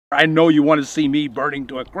I know you want to see me burning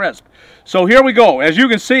to a crisp. So here we go. As you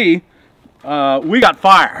can see, we got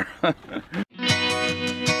fire.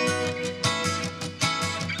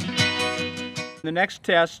 The next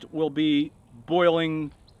test will be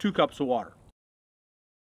boiling 2 cups of water.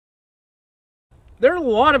 There are a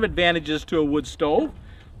lot of advantages to a wood stove.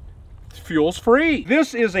 It's fuel's free.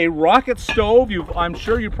 This is a rocket stove. I'm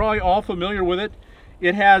sure you're probably all familiar with it.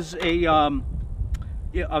 It has a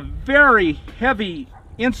very heavy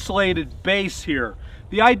insulated base here.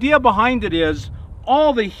 The idea behind it is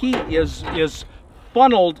all the heat is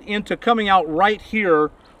funneled into coming out right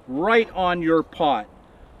here, right on your pot.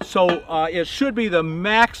 So it should be the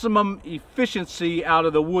maximum efficiency out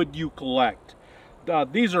of the wood you collect.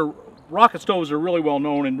 Rocket stoves are really well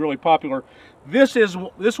known and really popular. This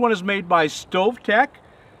one is made by Stove Tech.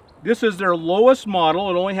 This is their lowest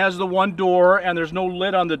model. It only has the one door and there's no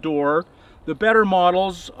lid on the door. The better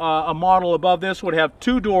models, a model above this would have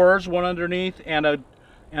 2 doors, one underneath and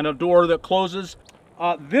a door that closes.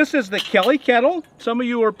 This is the Kettle. Some of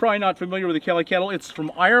you are probably not familiar with the Kettle. It's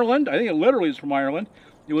from Ireland. I think it literally is from Ireland.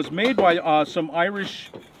 It was made by some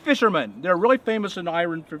Irish fishermen. They're really famous in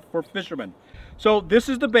Ireland for fishermen. So this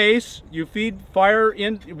is the base. You feed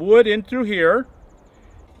wood in through here.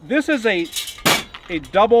 This is a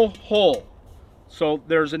double hole. So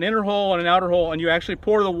there's an inner hole and an outer hole, and you actually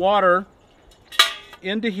pour the water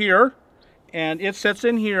into here, and it sits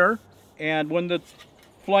in here, and when the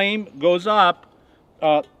flame goes up,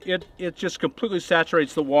 it just completely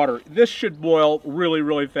saturates the water. This should boil really,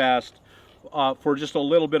 really fast for just a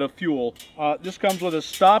little bit of fuel. This comes with a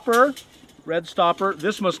stopper. Red stopper.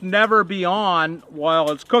 This must never be on while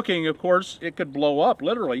it's cooking. Of course, it could blow up,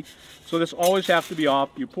 literally. So this always has to be off.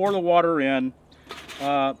 You pour the water in.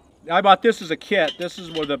 I bought this as a kit. This is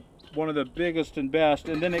one of the biggest and best.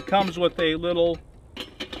 And then it comes with a little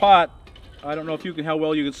pot. I don't know how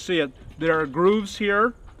well you can see it. There are grooves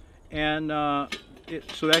here, and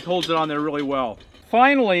so that holds it on there really well.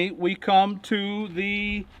 Finally, we come to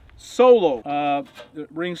the Solo. The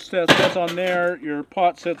ring sits on there, your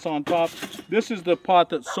pot sits on top. This is the pot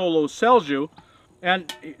that Solo sells you,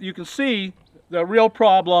 and you can see the real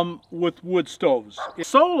problem with wood stoves.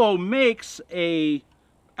 Solo makes a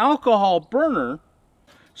alcohol burner,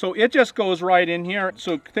 so it just goes right in here.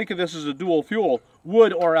 So think of this as a dual fuel,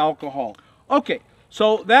 wood or alcohol. Okay,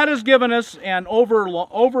 so that has given us an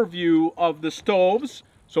overview of the stoves,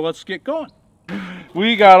 so let's get going.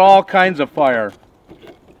 We got all kinds of fire.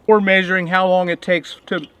 We're measuring how long it takes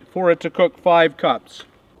for it to cook 5 cups.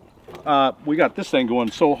 We got this thing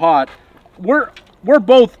going so hot. We're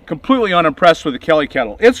both completely unimpressed with the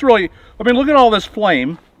Kettle. It's really, I mean, look at all this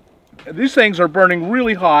flame. These things are burning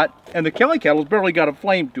really hot, and the Kettle's barely got a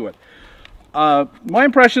flame to it. My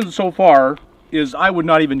impression so far is I would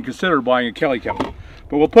not even consider buying a Kettle,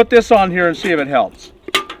 but we'll put this on here and see if it helps.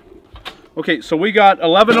 Okay, so we got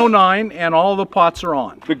 11:09 and all the pots are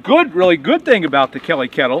on. The really good thing about the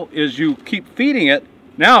Kettle is you keep feeding it.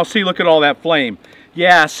 Now, see, look at all that flame.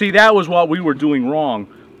 Yeah, see, that was what we were doing wrong.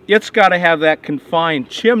 It's got to have that confined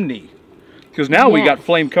chimney, because now we got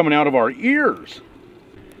flame coming out of our ears.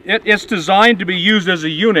 It's designed to be used as a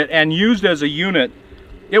unit, and used as a unit,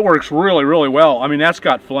 it works really, really well. I mean, that's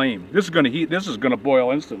got flame. This is going to heat. This is going to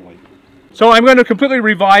boil instantly. So I'm going to completely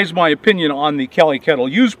revise my opinion on the Kettle.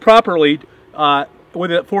 Used properly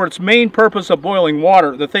for its main purpose of boiling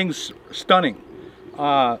water, the thing's stunning.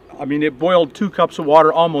 I mean, it boiled 2 cups of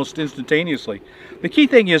water almost instantaneously. The key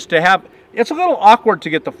thing is it's a little awkward to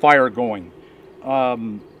get the fire going.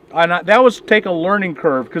 That take a learning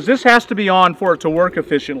curve, because this has to be on for it to work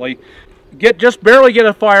efficiently. Just barely get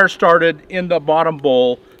a fire started in the bottom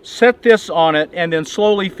bowl, set this on it, and then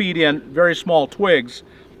slowly feed in very small twigs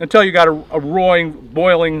until you got a roaring,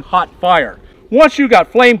 boiling, hot fire. Once you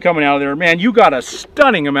got flame coming out of there, man, you got a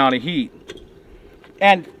stunning amount of heat.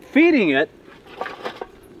 And feeding it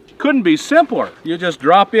couldn't be simpler. You just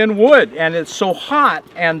drop in wood, and it's so hot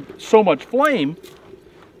and so much flame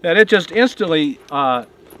that it just instantly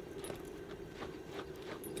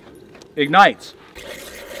ignites.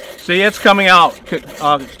 See, it's coming out.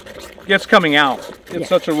 It's coming out. It's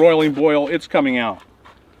such a roiling boil, it's coming out.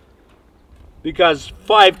 Because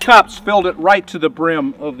 5 cups filled it right to the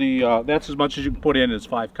brim of the, that's as much as you can put in is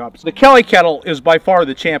 5 cups. The Kettle is by far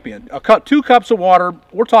the champion. 2 cups of water,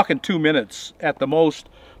 we're talking 2 minutes at the most.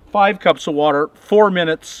 5 cups of water, 4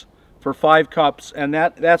 minutes for 5 cups, and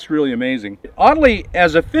that's really amazing. Oddly,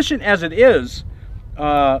 as efficient as it is,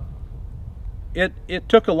 it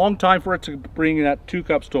took a long time for it to bring that 2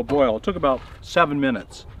 cups to a boil. It took about 7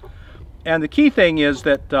 minutes. And the key thing is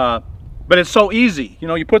that, but it's so easy. You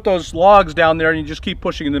know, you put those logs down there and you just keep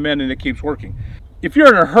pushing them in and it keeps working. if you're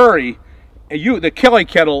in a hurry, the Kelly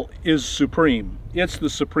kettle is supreme. It's the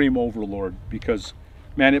supreme overlord because,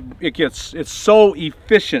 man, it's so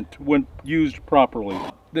efficient when used properly.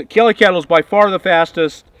 The Kelly kettle is by far the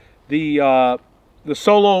fastest. The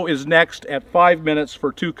Solo is next at 5 minutes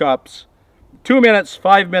for 2 cups. 2 minutes,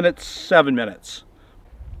 5 minutes, 7 minutes.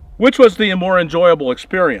 Which was the more enjoyable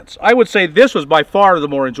experience? I would say this was by far the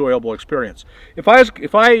more enjoyable experience. If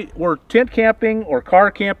I were tent camping or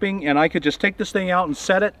car camping and I could just take this thing out and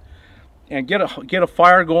set it and get a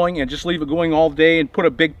fire going and just leave it going all day and put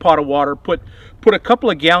a big pot of water, put a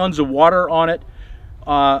couple of gallons of water on it,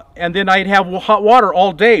 and then I'd have hot water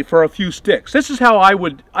all day for a few sticks. This is how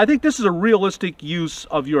I think this is a realistic use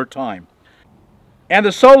of your time. And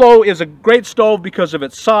the Solo is a great stove because of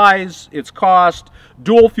its size, its cost,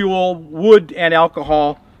 dual fuel, wood and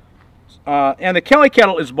alcohol. And the Kelly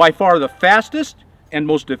kettle is by far the fastest and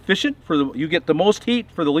most efficient. You get the most heat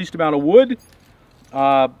for the least amount of wood.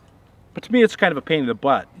 But to me, it's kind of a pain in the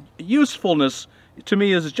butt. Usefulness, to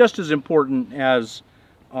me, is just as important as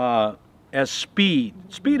speed.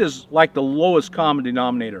 Speed is like the lowest common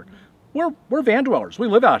denominator. We're van dwellers. We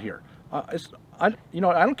live out here. I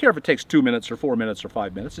don't care if it takes 2 minutes or 4 minutes or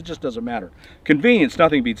 5 minutes. It just doesn't matter. Convenience,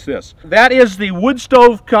 nothing beats this. That is the wood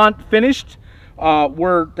stove finished.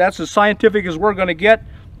 That's as scientific as we're going to get.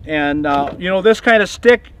 And this kind of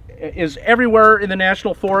stick is everywhere in the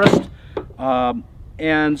National Forest.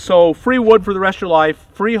 And so free wood for the rest of your life,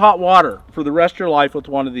 free hot water for the rest of your life with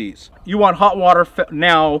one of these. You want hot water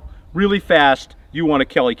now, really fast. You want a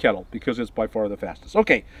Kelly kettle because it's by far the fastest.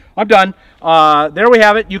 Okay, I'm done. There we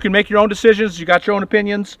have it. You can make your own decisions. You got your own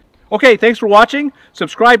opinions. Okay, thanks for watching.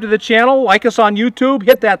 Subscribe to the channel. Like us on YouTube.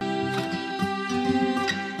 Hit that